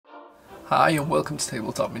Hi and welcome to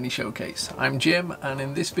Tabletop Mini Showcase. I'm Jim, and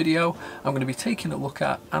in this video I'm going to be taking a look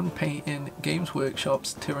at and painting Games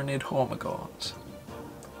Workshop's Tyranid Hormaguants.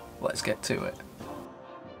 Let's get to it.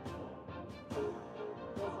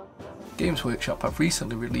 Games Workshop have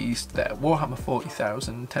recently released their Warhammer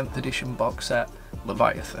 40,000 10th edition box set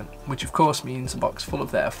Leviathan, which of course means a box full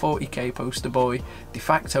of their 40k poster boy, de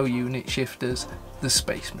facto unit shifters, the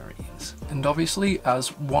Space Marines. And obviously, as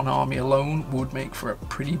one army alone would make for a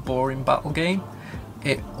pretty boring battle game,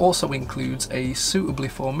 it also includes a suitably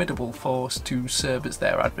formidable force to serve as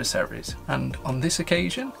their adversaries. And on this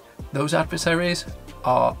occasion, those adversaries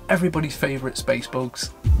are everybody's favourite space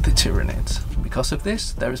bugs, the Tyranids. Because of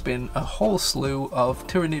this, there has been a whole slew of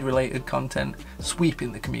Tyranid related content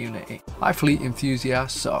sweeping the community. Hivefleet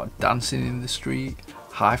enthusiasts are dancing in the street,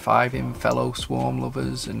 high-fiving fellow swarm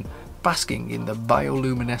lovers and basking in the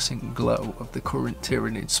bioluminescent glow of the current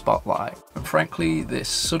Tyranid spotlight. And frankly, this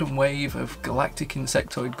sudden wave of galactic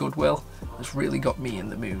insectoid goodwill has really got me in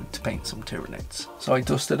the mood to paint some Tyranids. So I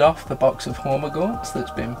dusted off the box of Hormaguants that's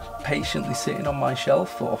been patiently sitting on my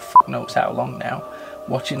shelf for f*** knows how long now,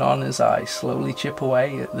 watching on as I slowly chip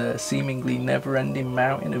away at the seemingly never-ending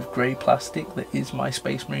mountain of grey plastic that is my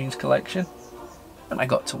Space Marines collection. And I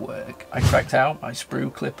got to work. I cracked out my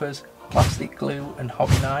sprue clippers, plastic glue and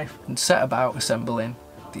hobby knife and set about assembling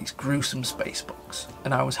these gruesome space bugs.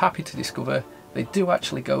 And I was happy to discover they do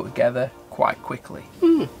actually go together quite quickly.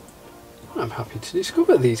 I'm happy to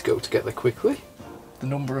discover these go together quickly. The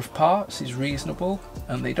number of parts is reasonable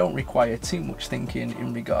and they don't require too much thinking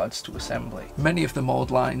in regards to assembly. Many of the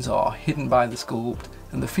mould lines are hidden by the sculpt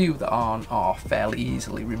and the few that aren't are fairly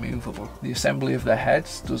easily removable. The assembly of their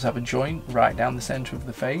heads does have a joint right down the centre of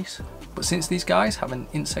the face, but since these guys have an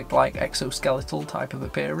insect-like exoskeletal type of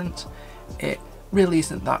appearance, it really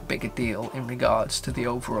isn't that big a deal in regards to the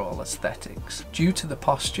overall aesthetics. Due to the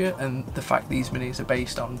posture and the fact these minis are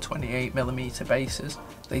based on 28mm bases,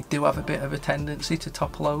 they do have a bit of a tendency to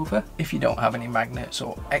topple over if you don't have any magnets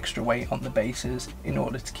or extra weight on the bases in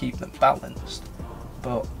order to keep them balanced.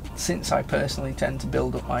 But since I personally tend to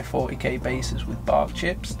build up my 40k bases with bark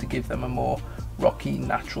chips to give them a more rocky,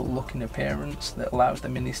 natural looking appearance that allows the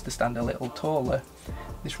minis to stand a little taller,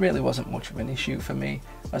 this really wasn't much of an issue for me,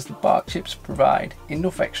 as the bark chips provide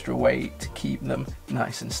enough extra weight to keep them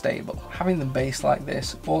nice and stable. Having them based like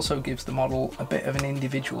this also gives the model a bit of an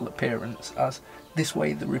individual appearance, as this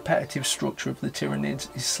way the repetitive structure of the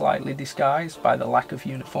Tyranids is slightly disguised by the lack of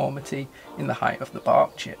uniformity in the height of the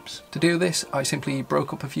bark chips. To do this, I simply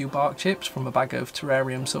broke up a few bark chips from a bag of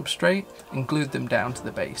terrarium substrate and glued them down to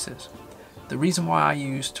the bases. The reason why I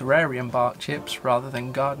use terrarium bark chips rather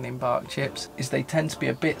than gardening bark chips is they tend to be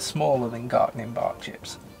a bit smaller than gardening bark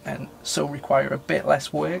chips, and so require a bit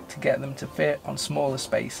less work to get them to fit on smaller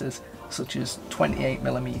spaces such as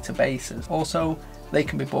 28mm bases. Also, they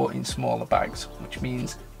can be bought in smaller bags, which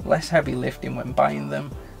means less heavy lifting when buying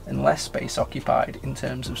them and less space occupied in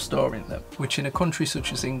terms of storing them, which in a country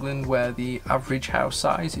such as England where the average house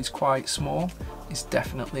size is quite small is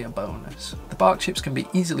definitely a bonus. The bark chips can be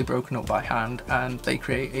easily broken up by hand and they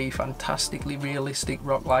create a fantastically realistic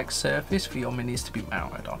rock-like surface for your minis to be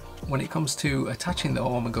mounted on. When it comes to attaching the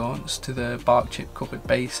Hormaguants to the bark chip covered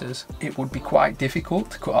bases, it would be quite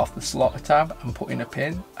difficult to cut off the slaughter tab and put in a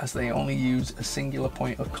pin, as they only use a singular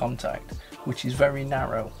point of contact, which is very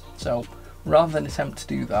narrow. So rather than attempt to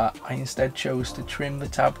do that, I instead chose to trim the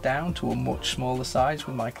tab down to a much smaller size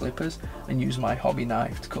with my clippers and use my hobby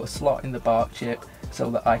knife to cut a slot in the bark chip so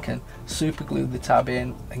that I can super glue the tab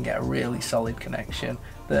in and get a really solid connection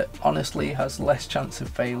that honestly has less chance of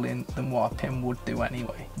failing than what a pin would do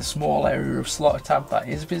anyway. The small area of slaughter tab that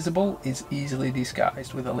is visible is easily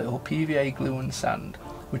disguised with a little PVA glue and sand,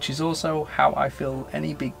 which is also how I fill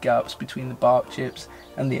any big gaps between the bark chips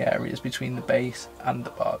and the areas between the base and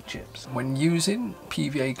the bark chips. When using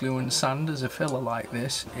PVA glue and sand as a filler like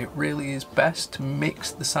this, it really is best to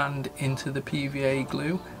mix the sand into the PVA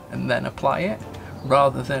glue and then apply it,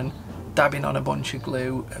 rather than dabbing on a bunch of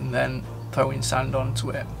glue and then throwing sand onto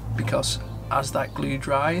it, because as that glue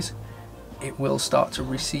dries, it will start to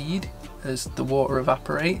recede as the water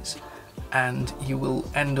evaporates, and you will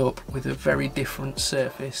end up with a very different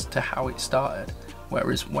surface to how it started.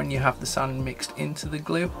 Whereas when you have the sand mixed into the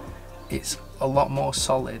glue, it's a lot more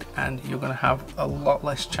solid and you're going to have a lot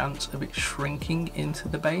less chance of it shrinking into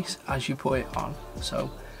the base as you put it on.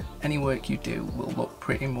 So any work you do will look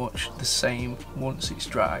pretty much the same once it's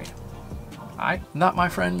dried. Alright, that my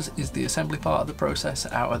friends is the assembly part of the process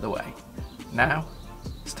out of the way. Now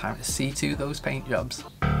it's time to see to those paint jobs.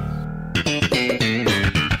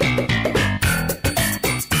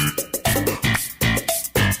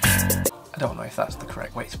 I don't know if that's the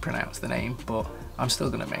correct way to mispronounce the name, but I'm still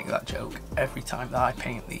going to make that joke every time that I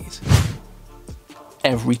paint these.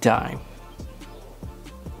 Every time.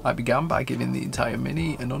 I began by giving the entire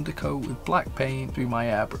mini an undercoat with black paint through my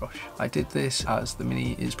airbrush. I did this as the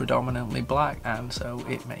mini is predominantly black, and so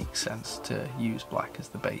it makes sense to use black as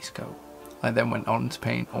the base coat. I then went on to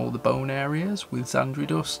paint all the bone areas with Xandri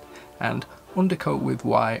dust and undercoat with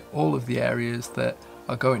white all of the areas that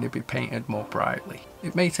are going to be painted more brightly.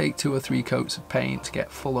 It may take 2 or 3 coats of paint to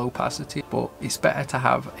get full opacity, but it's better to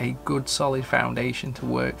have a good solid foundation to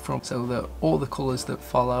work from so that all the colours that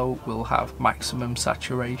follow will have maximum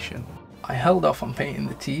saturation. I held off on painting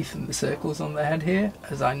the teeth and the circles on the head here,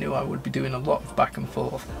 as I knew I would be doing a lot of back and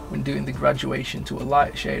forth when doing the graduation to a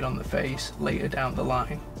lighter shade on the face later down the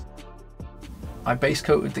line. I base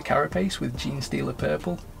coated the carapace with Genestealer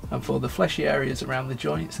purple, and for the fleshy areas around the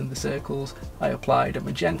joints and the circles I applied a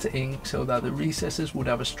magenta ink so that the recesses would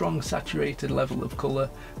have a strong saturated level of colour,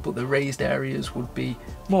 but the raised areas would be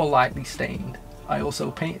more lightly stained. I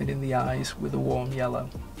also painted in the eyes with a warm yellow.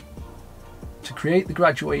 To create the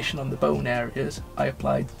graduation on the bone areas, I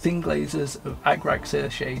applied thin glazes of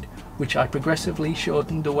Agrax shade, which I progressively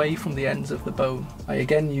shortened away from the ends of the bone. I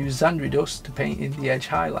again used Xandri dust to paint in the edge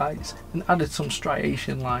highlights and added some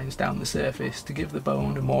striation lines down the surface to give the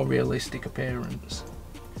bone a more realistic appearance.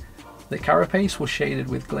 The carapace was shaded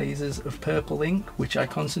with glazes of purple ink, which I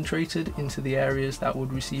concentrated into the areas that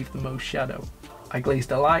would receive the most shadow. I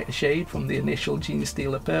glazed a lighter shade from the initial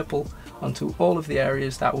Genestealer purple onto all of the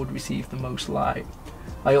areas that would receive the most light.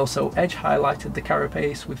 I also edge highlighted the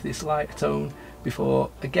carapace with this lighter tone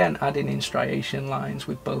before again adding in striation lines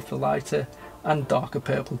with both the lighter and darker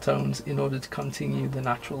purple tones in order to continue the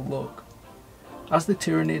natural look. As the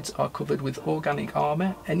Tyranids are covered with organic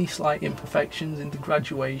armour, any slight imperfections in the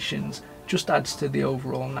graduations just adds to the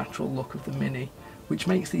overall natural look of the mini, which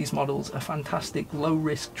makes these models a fantastic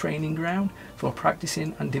low-risk training ground for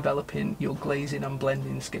practicing and developing your glazing and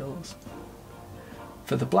blending skills.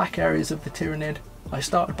 For the black areas of the Tyranid, I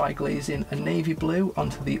started by glazing a navy blue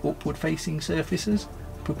onto the upward facing surfaces,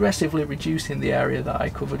 progressively reducing the area that I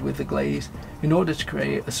covered with the glaze in order to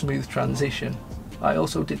create a smooth transition. I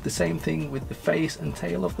also did the same thing with the face and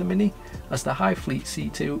tail of the mini, as the hivefleet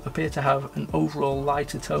Cetu appear to have an overall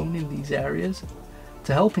lighter tone in these areas.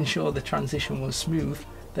 To help ensure the transition was smooth,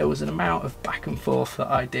 there was an amount of back and forth that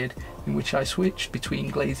I did, in which I switched between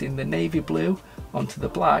glazing the navy blue onto the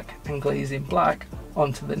black and glazing black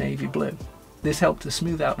onto the navy blue. This helped to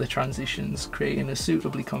smooth out the transitions, creating a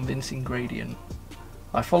suitably convincing gradient.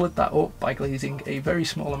 I followed that up by glazing a very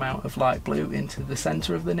small amount of light blue into the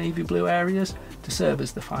centre of the navy blue areas to serve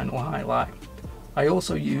as the final highlight. I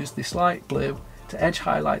also used this light blue to edge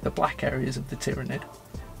highlight the black areas of the Tyranid.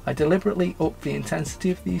 I deliberately upped the intensity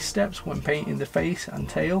of these steps when painting the face and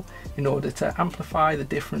tail in order to amplify the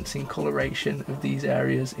difference in coloration of these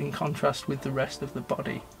areas in contrast with the rest of the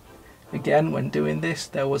body. Again, when doing this,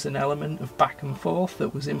 there was an element of back and forth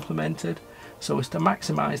that was implemented so as to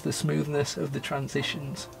maximise the smoothness of the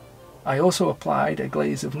transitions. I also applied a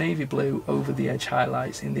glaze of navy blue over the edge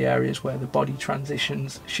highlights in the areas where the body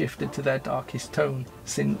transitions shifted to their darkest tone,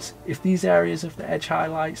 since if these areas of the edge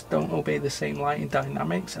highlights don't obey the same lighting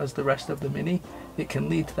dynamics as the rest of the mini, it can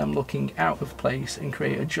lead to them looking out of place and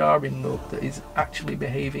create a jarring look that is actually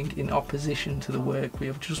behaving in opposition to the work we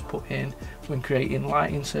have just put in when creating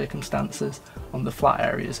lighting circumstances on the flat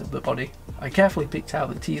areas of the body. I carefully picked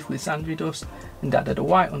out the teeth with Xandri dust and added a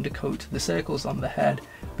white undercoat to the circles on the head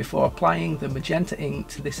before applying the magenta ink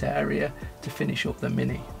to this area to finish up the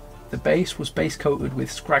mini. The base was base coated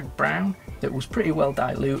with scrag brown that was pretty well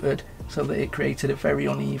diluted so that it created a very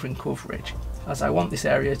uneven coverage, as I want this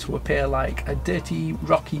area to appear like a dirty,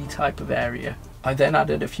 rocky type of area. I then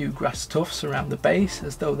added a few grass tufts around the base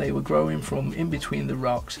as though they were growing from in between the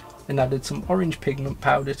rocks, and added some orange pigment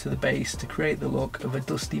powder to the base to create the look of a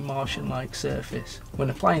dusty Martian-like surface. When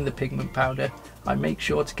applying the pigment powder, I make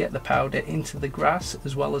sure to get the powder into the grass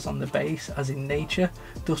as well as on the base, as in nature,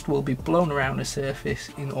 dust will be blown around a surface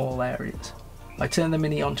in all areas. I turn the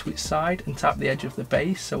mini onto its side and tap the edge of the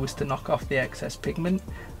base so as to knock off the excess pigment,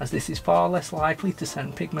 as this is far less likely to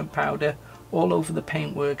send pigment powder all over the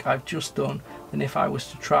paintwork I've just done than if I was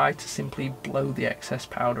to try to simply blow the excess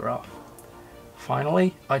powder off.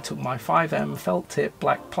 Finally, I took my 5M felt tip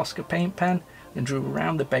black Posca paint pen and drew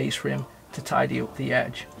around the base rim to tidy up the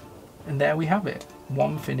edge. And there we have it,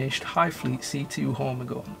 one finished hivefleet C2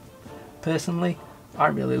 Hormaguant. Personally, I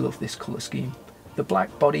really love this colour scheme. The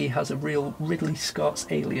black body has a real Ridley Scott's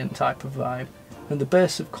Alien type of vibe, and the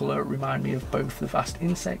bursts of colour remind me of both the vast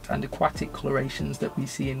insect and aquatic colorations that we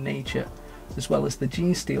see in nature, as well as the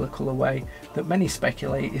Gene Stealer colourway that many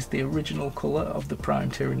speculate is the original colour of the Prime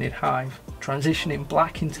Tyranid hive. Transitioning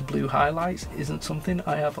black into blue highlights isn't something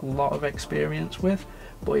I have a lot of experience with,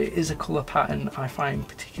 but it is a colour pattern I find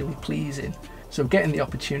particularly pleasing. So getting the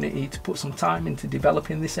opportunity to put some time into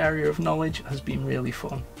developing this area of knowledge has been really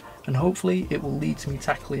fun, and hopefully it will lead to me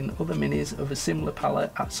tackling other minis of a similar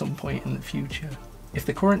palette at some point in the future. If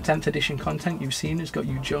the current 10th edition content you've seen has got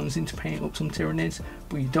you jonesing to paint up some Tyranids,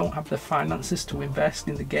 but you don't have the finances to invest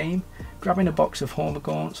in the game, grabbing a box of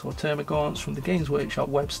Hormaguants or Termagants from the Games Workshop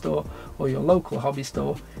web store or your local hobby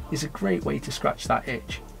store is a great way to scratch that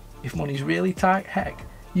itch. If money's really tight, heck,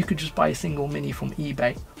 you could just buy a single mini from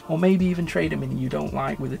eBay, or maybe even trade a mini you don't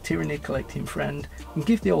like with a Tyranid collecting friend and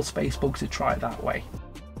give the old space bugs a try that way.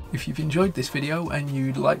 If you've enjoyed this video and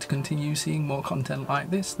you'd like to continue seeing more content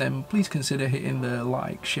like this, then please consider hitting the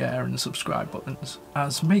like, share and subscribe buttons,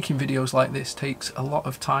 as making videos like this takes a lot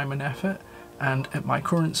of time and effort, and at my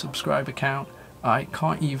current subscriber count I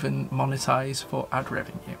can't even monetize for ad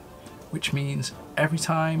revenue, which means every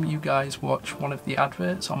time you guys watch one of the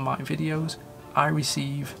adverts on my videos, I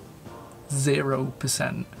receive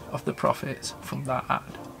 0% of the profits from that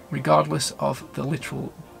ad, regardless of the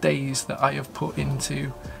literal days that I have put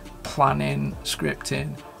into planning,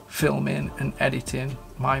 scripting, filming and editing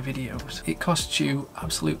my videos. It costs you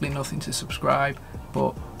absolutely nothing to subscribe,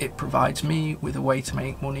 but it provides me with a way to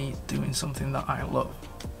make money doing something that I love,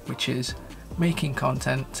 which is making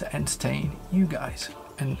content to entertain you guys.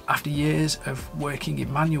 And after years of working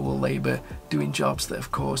in manual labour, doing jobs that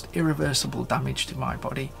have caused irreversible damage to my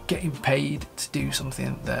body, getting paid to do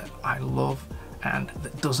something that I love and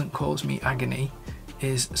that doesn't cause me agony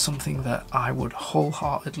is something that I would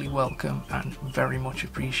wholeheartedly welcome and very much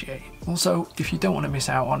appreciate. Also, if you don't want to miss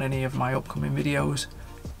out on any of my upcoming videos,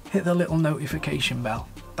 hit the little notification bell.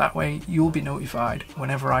 That way you'll be notified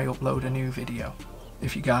whenever I upload a new video.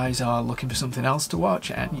 If you guys are looking for something else to watch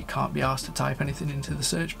and you can't be asked to type anything into the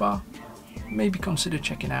search bar, maybe consider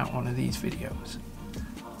checking out one of these videos.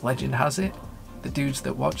 Legend has it, the dudes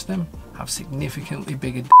that watch them have significantly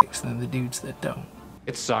bigger dicks than the dudes that don't.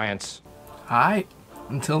 It's science. Alright,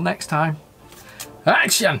 until next time,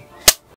 action!